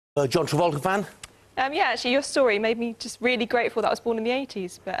John Travolta fan? Yeah, actually, your story made me just really grateful that I was born in the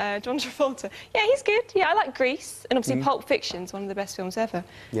 80s. But John Travolta, yeah, he's good. Yeah, I like Grease, and obviously Pulp Fiction's one of the best films ever.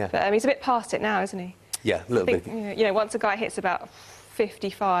 Yeah. But he's a bit past it now, isn't he? Yeah, a little bit. You know, once a guy hits about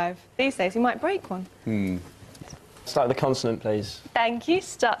 55, these days he might break one. Start with the consonant, please. Thank you.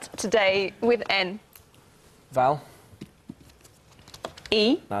 Start today with N. Vowel.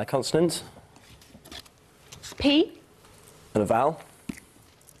 E. Now a consonant. P. And a vowel.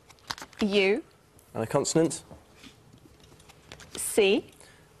 U. And a consonant. C.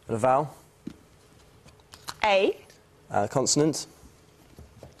 And a vowel. A. A consonant.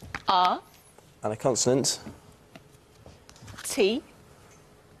 R. And a consonant. T.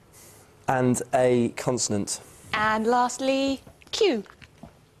 And a consonant. And lastly, Q.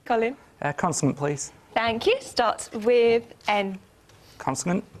 Colin. Consonant, please. Thank you. Start with N.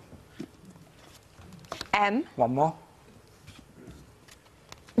 Consonant. M. One more.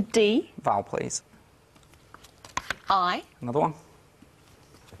 D. Vowel, please. I. Another one.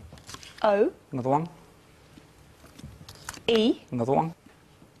 O. Another one. E. Another one.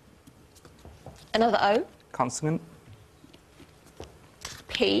 Another O. Consonant.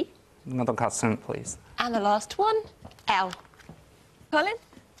 P. Another consonant, please. And the last one, L. Colin.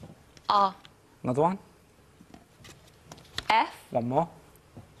 R. Another one. F. One more.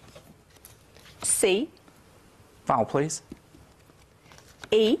 C. Vowel, please.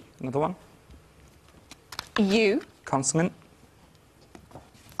 E. Another one. U. Consonant.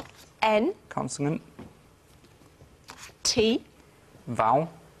 N. Consonant. T.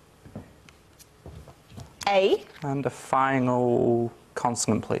 Vowel. A. And a final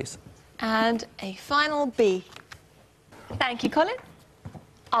consonant, please. And a final B. Thank you, Colin.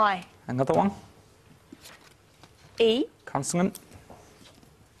 I. Another one. E. Consonant.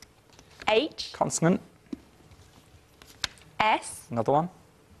 H. Consonant. S. Another one.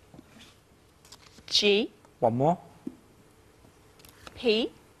 G. One more.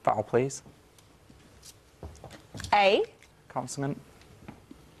 P. Vowel, please. A. Consonant.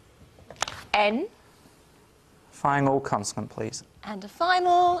 N. Final consonant, please. And a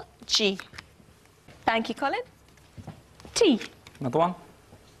final G. Thank you, Colin. T. Another one.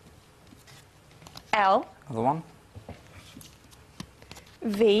 L. Another one.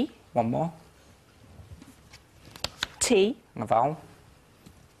 V. One more. T. And a vowel.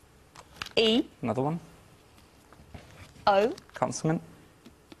 E. Another one. O. Consonant.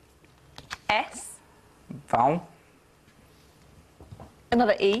 S. Vowel.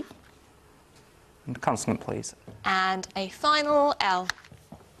 Another E. And consonant, please. And a final L.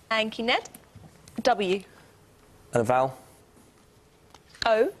 Thank you, Ned. W. And a vowel.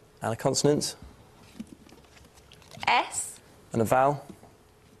 O. And a consonant. S. And a vowel.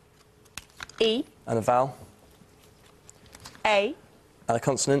 E. And a vowel. A. And a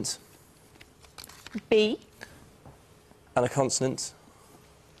consonant. B. And a consonant.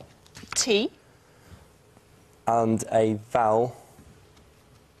 T. And a vowel.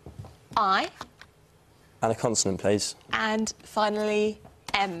 I. And a consonant, please. And finally,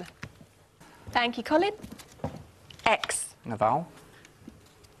 M. Thank you, Colin. X. And a vowel.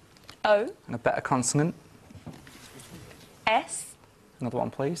 O. And a better consonant. S. Another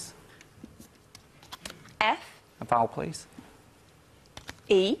one, please. F. A vowel, please.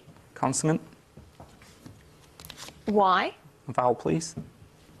 E. Consonant. Y. A vowel, please.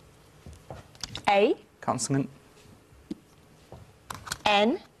 A. Consonant.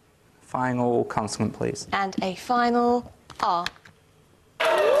 N. Final consonant, please. And a final R.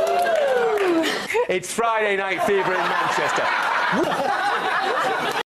 It's Friday Night Fever in Manchester.